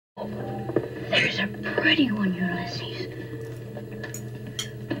There's a pretty one, Ulysses.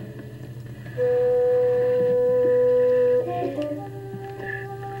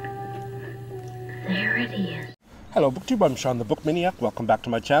 There it is. Hello BookTube, I'm Sean the Book Maniac. Welcome back to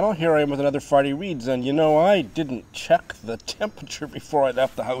my channel. Here I am with another Friday Reads, and you know, I didn't check the temperature before I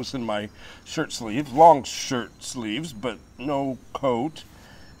left the house in my shirt sleeves. Long shirt sleeves, but no coat.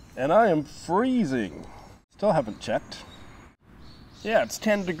 And I am freezing. Still haven't checked. Yeah, it's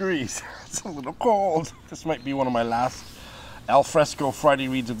 10 degrees. It's a little cold. This might be one of my last al fresco Friday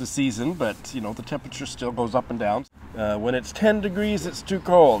Reads of the season, but you know, the temperature still goes up and down. When it's 10 degrees, it's too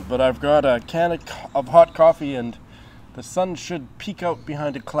cold, but I've got a can of hot coffee and the sun should peek out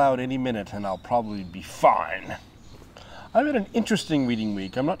behind a cloud any minute and I'll probably be fine. I've had an interesting reading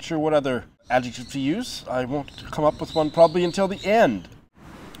week. I'm not sure what other adjective to use. I won't come up with one probably until the end.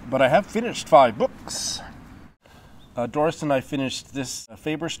 But I have finished 5 books. Doris and I finished this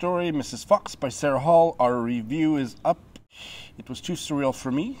Faber story, Mrs. Fox by Sarah Hall. Our review is up. It was too surreal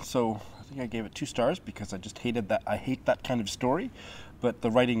for me, so I think I gave it 2 stars because I just hated that. I hate that kind of story, but the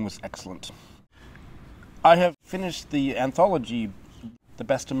writing was excellent. I have finished the anthology, The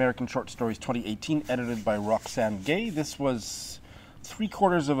Best American Short Stories 2018, edited by Roxane Gay. This was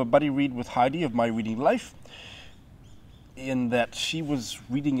 3/4 of a buddy read with Heidi of My Reading Life, in that she was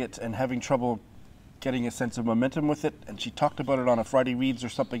reading it and having trouble getting a sense of momentum with it, and she talked about it on a Friday Reads or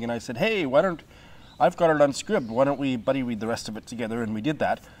something, and I said, hey, I've got it on script, why don't we buddy read the rest of it together? And we did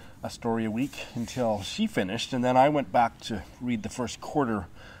that, a story a week, until she finished, and then I went back to read the first quarter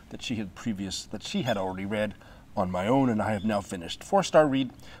that she had already read on my own, and I have now finished. 4-star read.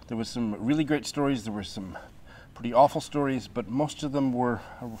 There was some really great stories, there were some pretty awful stories, but most of them were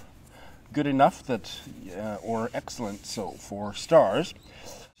good enough that, or excellent, so 4 stars.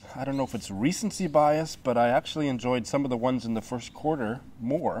 I don't know if it's recency bias, but I actually enjoyed some of the ones in the first quarter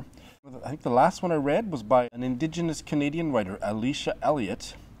more. I think the last one I read was by an Indigenous Canadian writer, Alicia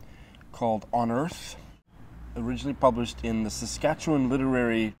Elliott, called On Earth, originally published in the Saskatchewan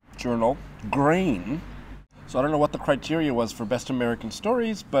literary journal, Grain. So I don't know what the criteria was for Best American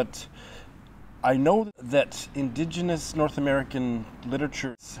Stories, but I know that Indigenous North American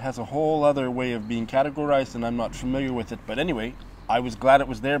literature has a whole other way of being categorized, and I'm not familiar with it. But anyway, I was glad it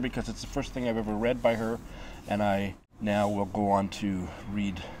was there because it's the first thing I've ever read by her, and I now will go on to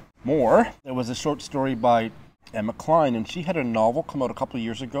read more. There was a short story by Emma Cline, and she had a novel come out a couple of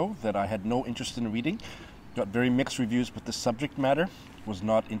years ago that I had no interest in reading. Got very mixed reviews, but the subject matter was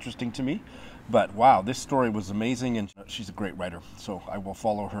not interesting to me. But wow, this story was amazing, and she's a great writer, so I will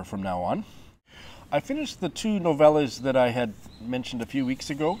follow her from now on. I finished the 2 novellas that I had mentioned a few weeks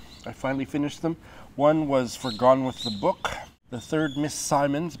ago. I finally finished them. One was For Gone with the Book, The Third Miss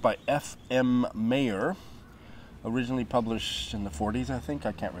Simons by F.M. Mayer, originally published in the 40s, I think.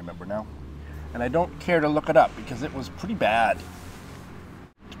 I can't remember now. And I don't care to look it up because it was pretty bad.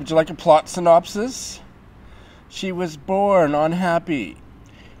 Would you like a plot synopsis? She was born unhappy.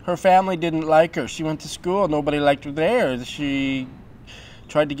 Her family didn't like her. She went to school. Nobody liked her there. She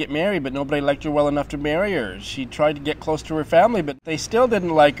tried to get married, but nobody liked her well enough to marry her. She tried to get close to her family, but they still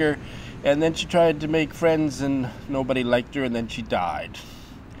didn't like her. And then she tried to make friends, and nobody liked her, and then she died.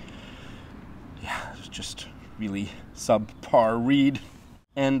 Yeah, it was just really subpar read.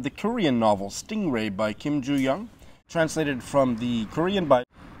 And the Korean novel Stingray by Kim Joo-young, translated from the Korean by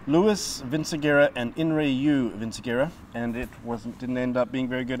Louis Vinciguerra and Inrei Vinciguerra, and it didn't end up being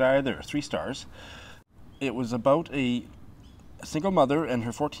very good either. 3 stars. It was about a single mother and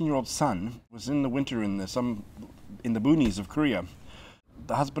her 14-year-old son. It was in the winter in the boonies of Korea.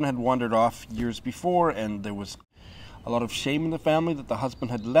 The husband had wandered off years before, and there was a lot of shame in the family that the husband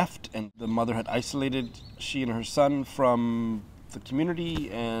had left, and the mother had isolated she and her son from the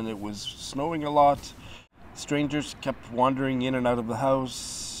community, and it was snowing a lot. Strangers kept wandering in and out of the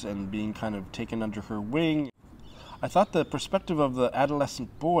house and being kind of taken under her wing. I thought the perspective of the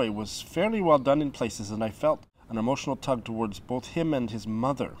adolescent boy was fairly well done in places, and I felt an emotional tug towards both him and his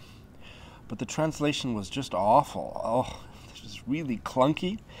mother. But the translation was just awful. Oh, it was really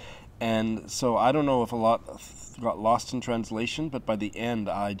clunky, and so I don't know if a lot got lost in translation, but by the end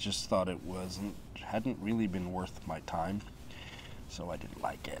I just thought it hadn't really been worth my time, so I didn't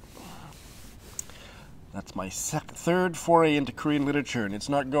like it. That's my third foray into Korean literature, and it's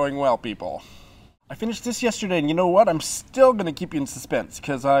not going well, people. I finished this yesterday, and you know what? I'm still going to keep you in suspense,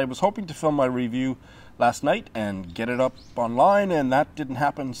 because I was hoping to film my review last night and get it up online, and that didn't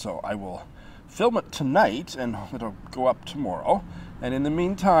happen, so I will film it tonight, and it'll go up tomorrow. And in the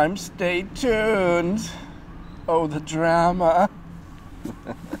meantime, stay tuned. Oh, the drama.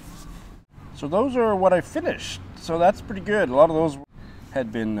 So those are what I finished. So that's pretty good. A lot of those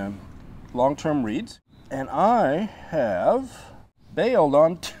had been long-term reads, and I have bailed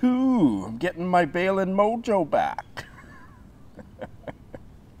on 2. I'm getting my bail-in mojo back.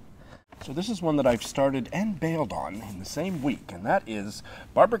 So this is one that I've started and bailed on in the same week, and that is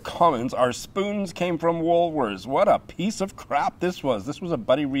Barbara Common's Our Spoons Came from Woolworths. What a piece of crap this was. This was a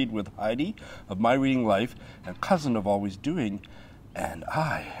buddy read with Heidi of My Reading Life and Cousin of Always Doing, and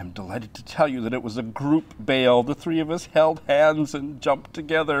I am delighted to tell you that it was a group bail. The 3 of us held hands and jumped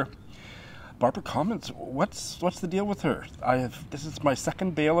together. Barbara Common's, what's the deal with her? This is my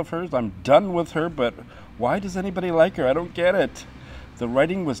 2nd bail of hers. I'm done with her, but why does anybody like her? I don't get it. The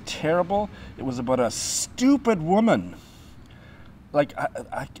writing was terrible. It was about a stupid woman. Like,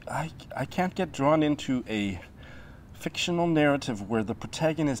 I can't get drawn into a fictional narrative where the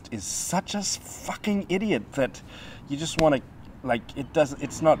protagonist is such a fucking idiot that you just want to, like,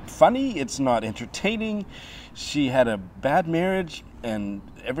 it's not funny, it's not entertaining. She had a bad marriage and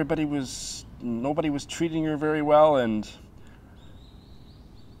nobody was treating her very well, and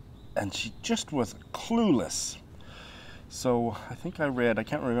she just was clueless. So I think I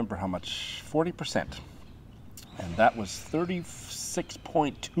can't remember how much, 40%. And that was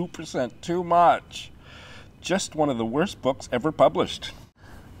 36.2% too much. Just one of the worst books ever published.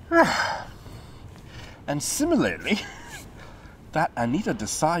 And similarly, that Anita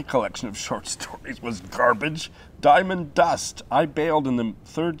Desai collection of short stories was garbage. Diamond Dust. I bailed in the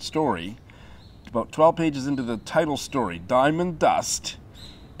 3rd story, about 12 pages into the title story, Diamond Dust.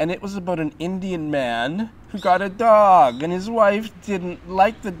 And it was about an Indian man who got a dog, and his wife didn't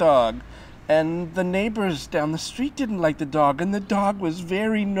like the dog, and the neighbors down the street didn't like the dog, and the dog was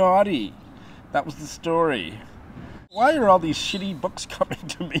very naughty. That was the story. Why are all these shitty books coming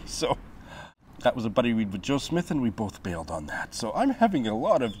to me? So that was a buddy read with Joe Smith, and we both bailed on that. So I'm having a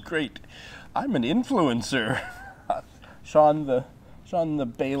lot of I'm an influencer. Sean the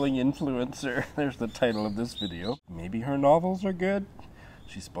bailing influencer. There's the title of this video. Maybe her novels are good.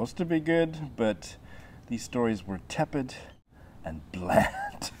 She's supposed to be good, but these stories were tepid and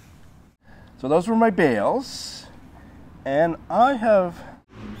bland. So those were my bails, and I've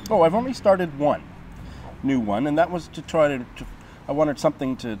only started one new one, and that was to try I wanted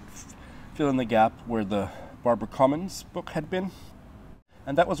something to fill in the gap where the Barbara Common's book had been.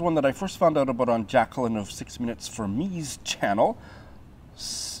 And that was one that I first found out about on Jacqueline of 6 Minutes for Me's channel.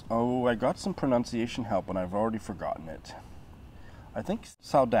 Oh, I got some pronunciation help, and I've already forgotten it. I think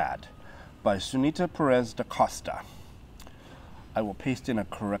Saudade by Sunita Perez da Costa. I will paste in a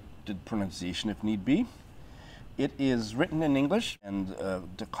corrected pronunciation if need be. It is written in English, and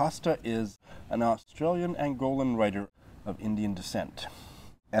da Costa is an Australian Angolan writer of Indian descent.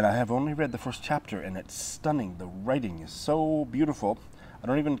 And I have only read the first chapter, and it's stunning. The writing is so beautiful.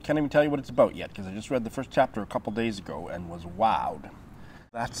 Can't even tell you what it's about yet, because I just read the first chapter a couple days ago and was wowed.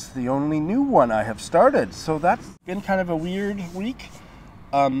 That's the only new one I have started, so that's been kind of a weird week.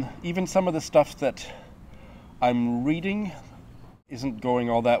 Even some of the stuff that I'm reading isn't going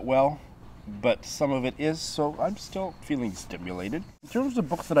all that well, but some of it is, so I'm still feeling stimulated. In terms of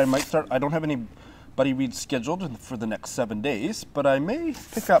books that I might start, I don't have any buddy reads scheduled for the next 7 days, but I may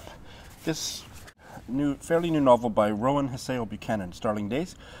pick up this fairly new novel by Rowan Haseo Buchanan, Starling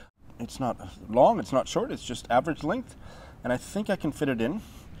Days. It's not long, it's not short, it's just average length, and I think I can fit it in,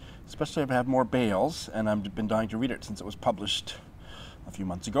 especially if I have more bails, and I've been dying to read it since it was published a few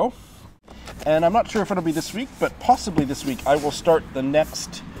months ago. And I'm not sure if it'll be this week, but possibly this week I will start the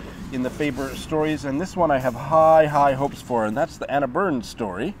next in the Faber stories, and this one I have high hopes for, and that's the Anna Burns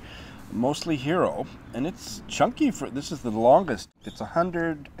story, Mostly Hero, and it's chunky. This is the longest. It's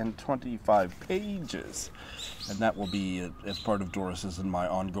 125 pages, and that will be as part of Doris's and my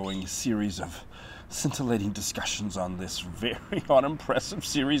ongoing series of scintillating discussions on this very unimpressive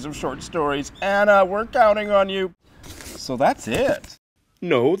series of short stories. Anna, we're counting on you. So that's it.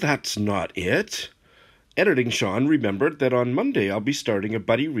 No, that's not it. Editing Sean remembered that on Monday I'll be starting a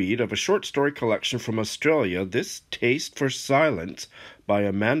buddy read of a short story collection from Australia, This Taste for Silence, by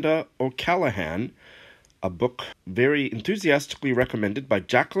Amanda O'Callaghan, a book very enthusiastically recommended by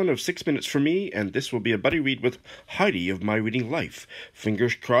Jacqueline of 6 Minutes for Me, and this will be a buddy read with Heidi of My Reading Life.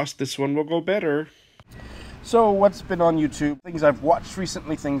 Fingers crossed this one will go better. So what's been on YouTube? Things I've watched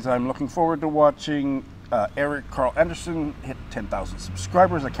recently, things I'm looking forward to watching. Eric Carl Anderson hit 10,000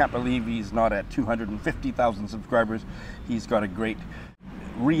 subscribers. I can't believe he's not at 250,000 subscribers. He's got a great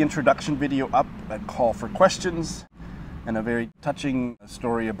reintroduction video up, a call for questions, and a very touching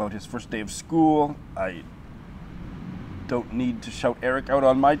story about his first day of school. I don't need to shout Eric out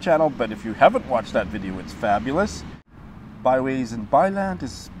on my channel, but if you haven't watched that video, it's fabulous. Byways and Byland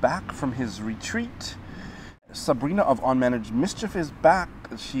is back from his retreat. Sabrina of Unmanaged Mischief is back.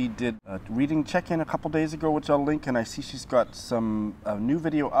 She did a reading check-in a couple days ago, which I'll link, and I see she's got some new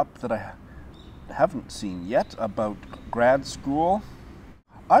video up that I haven't seen yet about grad school.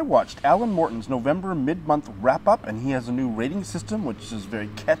 I watched Alan Morton's November mid-month wrap-up, and he has a new rating system, which is very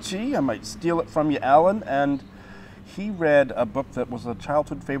catchy. I might steal it from you, Alan. And he read a book that was a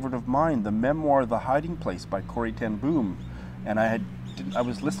childhood favorite of mine, the memoir The Hiding Place by Corrie ten Boom. And I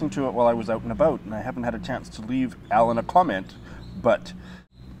was listening to it while I was out and about, and I haven't had a chance to leave Alan a comment, but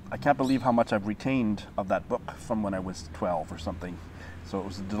I can't believe how much I've retained of that book from when I was 12 or something. So it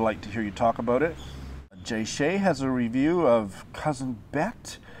was a delight to hear you talk about it. Jay Shea has a review of Cousin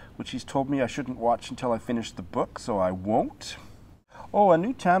Bet, which he's told me I shouldn't watch until I finish the book, so I won't. Oh, a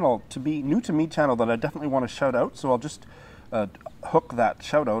new channel, new to me channel that I definitely want to shout out, so I'll just hook that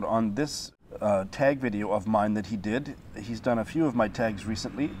shout out on this tag video of mine that he did. He's done a few of my tags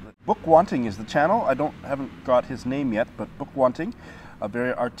recently. Book Wanting is the channel. I haven't got his name yet, but Book Wanting, a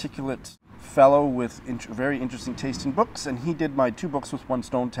very articulate fellow with very interesting taste in books, and he did my 2 books with 1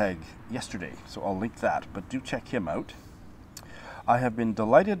 stone tag yesterday, so I'll link that, but do check him out. I have been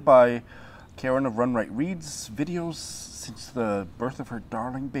delighted by Karen of Run Right Reads videos since the birth of her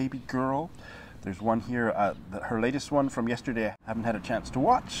darling baby girl. There's one here, her latest one from yesterday I haven't had a chance to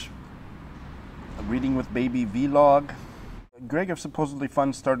watch. A Reading with Baby vlog. Greg of Supposedly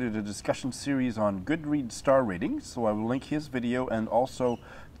Fun started a discussion series on Goodreads star ratings, so I will link his video and also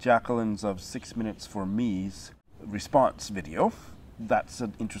Jacqueline's of 6 Minutes for Me's response video. That's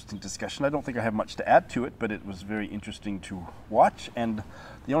an interesting discussion. I don't think I have much to add to it, but it was very interesting to watch. And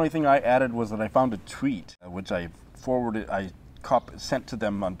the only thing I added was that I found a tweet, which I sent to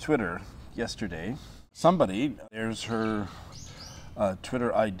them on Twitter yesterday. Somebody, there's her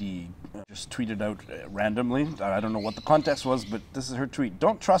Twitter ID, just tweeted out randomly. I don't know what the context was, but this is her tweet.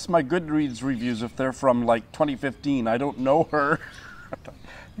 Don't trust my Goodreads reviews if they're from like 2015. I don't know her.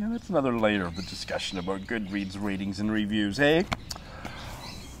 Yeah, that's another layer of the discussion about Goodreads ratings and reviews, hey?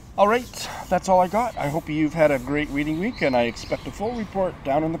 Alright, that's all I got. I hope you've had a great reading week, and I expect a full report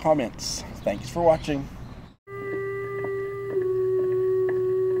down in the comments. Thanks for watching.